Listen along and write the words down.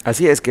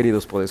Así es,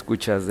 queridos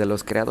podescuchas, de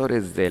los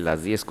creadores de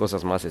las 10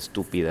 cosas más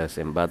estúpidas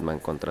en Batman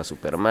contra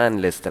Superman,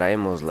 les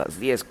traemos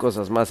las 10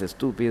 cosas más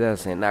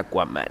estúpidas en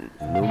Acuamán.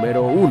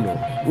 Número 1.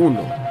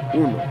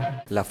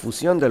 La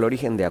fusión del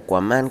origen de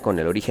Acuamán con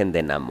el origen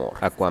de Namor.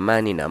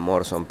 Acuamán y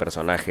Namor son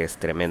personajes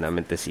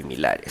tremendamente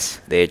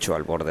similares, de hecho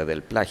al borde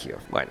del plagio.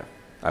 Bueno,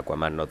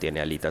 Acuamán no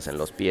tiene alitas en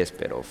los pies,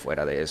 pero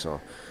fuera de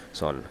eso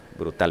son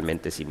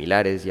brutalmente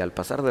similares y al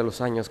pasar de los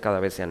años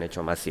cada vez se han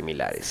hecho más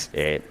similares.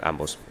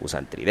 Ambos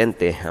usan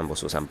tridente,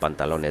 ambos usan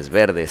pantalones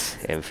verdes,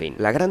 en fin.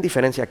 La gran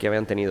diferencia que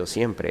habían tenido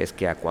siempre es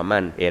que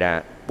Acuamán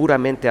era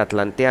puramente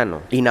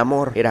atlanteano y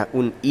Namor era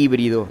un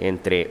híbrido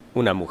entre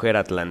una mujer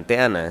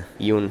atlanteana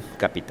y un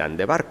capitán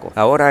de barco.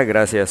 Ahora,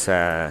 gracias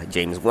a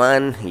James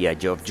Wan y a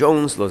Geoff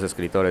Johns, los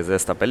escritores de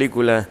esta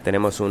película,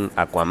 tenemos un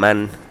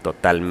Acuamán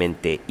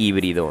totalmente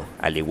híbrido,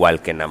 al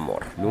igual que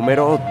Namor.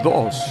 Número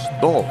 2.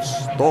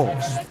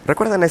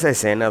 ¿Recuerdan esa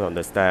escena donde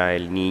está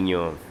el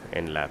niño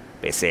en la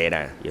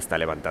pecera y está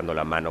levantando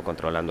la mano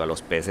controlando a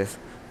los peces?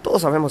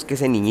 Todos sabemos que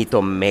ese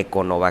niñito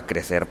meco no va a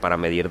crecer para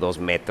medir 2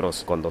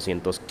 metros con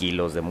 200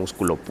 kilos de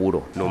músculo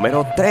puro.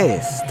 Número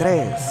 3.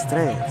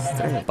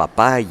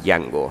 Papá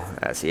Django.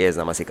 Así es,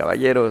 damas y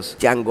caballeros.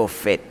 Django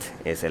Fett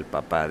es el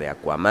papá de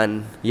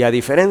Acuamán. Y a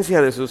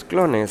diferencia de sus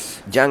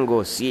clones,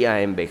 Django sí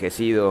ha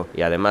envejecido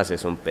y además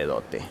es un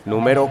pedote.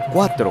 Número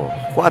 4.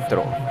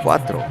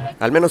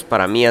 Al menos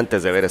para mí,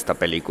 antes de ver esta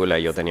película,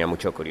 yo tenía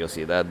mucha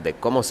curiosidad de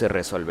cómo se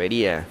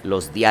resolvería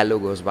los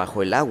diálogos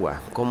bajo el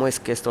agua. ¿Cómo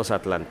es que estos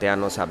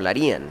atlanteanos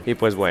hablarían? Y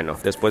pues bueno,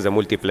 después de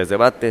múltiples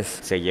debates,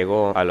 se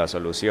llegó a la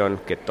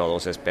solución que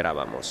todos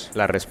esperábamos.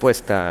 La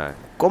respuesta,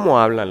 ¿cómo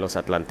hablan los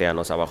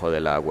atlanteanos abajo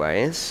del agua?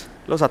 Es: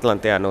 los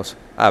atlanteanos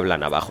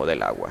hablan abajo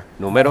del agua.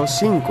 Número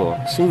 5.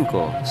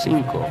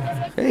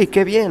 ¡Hey,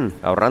 qué bien!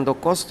 Ahorrando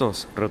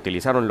costos,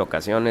 reutilizaron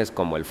locaciones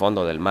como el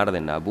fondo del mar de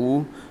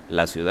Naboo,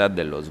 la ciudad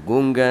de los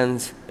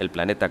Gungans, el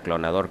planeta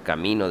clonador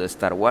Camino de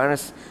Star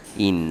Wars,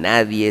 y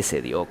nadie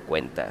se dio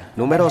cuenta.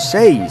 Número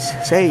 6.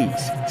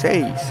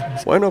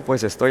 Bueno,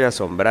 pues estoy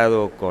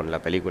asombrado con la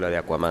película de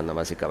Acuamán,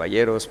 damas y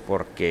caballeros,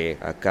 porque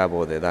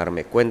acabo de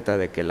darme cuenta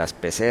de que las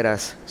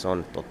peceras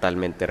son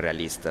totalmente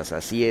realistas.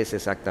 Así es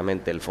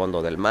exactamente el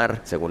fondo del mar,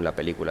 según la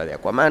película de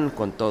Acuamán,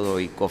 con todo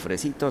y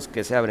cofrecitos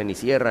que se abren y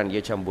cierran y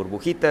echan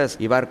burbujitas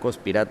y barcos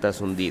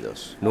piratas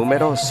hundidos.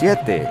 Número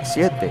 7.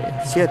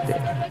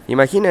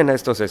 Imaginen a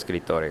estos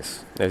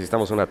escritores.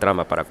 Necesitamos una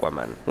trama para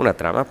Acuamán. ¿Una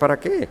trama para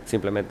qué?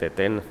 Simplemente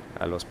ten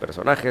a los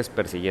personajes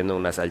persiguiendo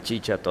una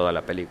salchicha toda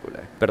la película.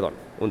 Perdón,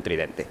 un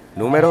tridente.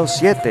 Número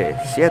 7.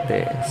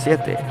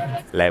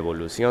 La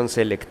evolución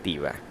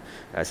selectiva.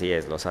 Así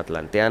es, los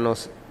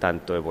atlanteanos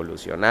tanto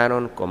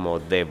evolucionaron como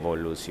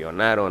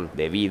devolucionaron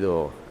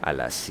debido a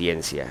la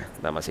ciencia,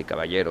 damas y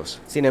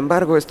caballeros. Sin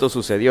embargo, esto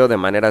sucedió de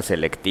manera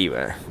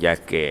selectiva, ya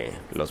que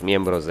los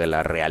miembros de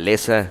la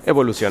realeza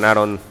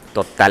evolucionaron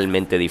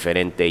totalmente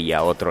diferente y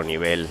a otro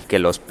nivel que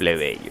los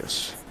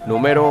plebeyos.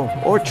 Número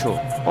 8.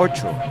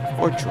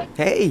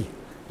 ¡Hey!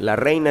 La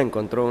reina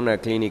encontró una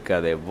clínica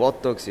de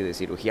botox y de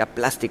cirugía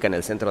plástica en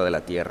el centro de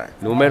la Tierra.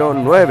 Número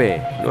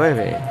 9.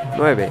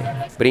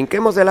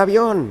 Brinquemos del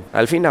avión.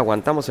 Al fin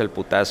aguantamos el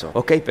putazo.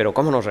 Ok, pero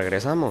 ¿cómo nos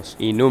regresamos?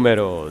 Y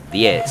número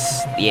 10.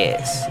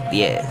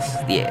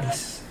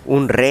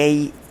 Un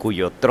rey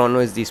cuyo trono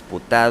es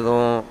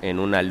disputado en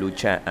una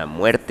lucha a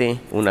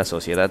muerte, una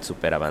sociedad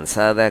súper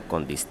avanzada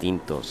con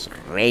distintos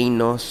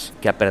reinos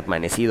que ha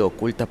permanecido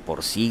oculta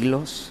por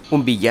siglos,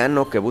 un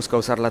villano que busca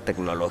usar la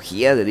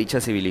tecnología de dicha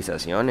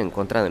civilización en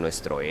contra de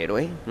nuestro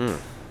héroe.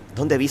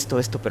 ¿Dónde he visto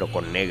esto pero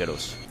con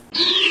negros?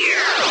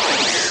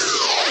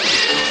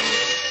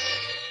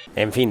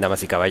 En fin,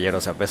 damas y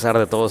caballeros, a pesar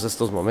de todos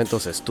estos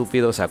momentos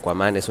estúpidos,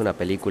 Acuamán es una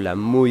película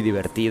muy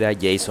divertida.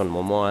 Jason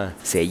Momoa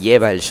se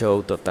lleva el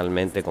show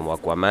totalmente como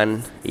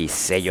Acuamán y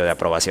sello de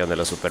aprobación de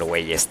los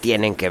supergüeyes.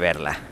 Tienen que verla.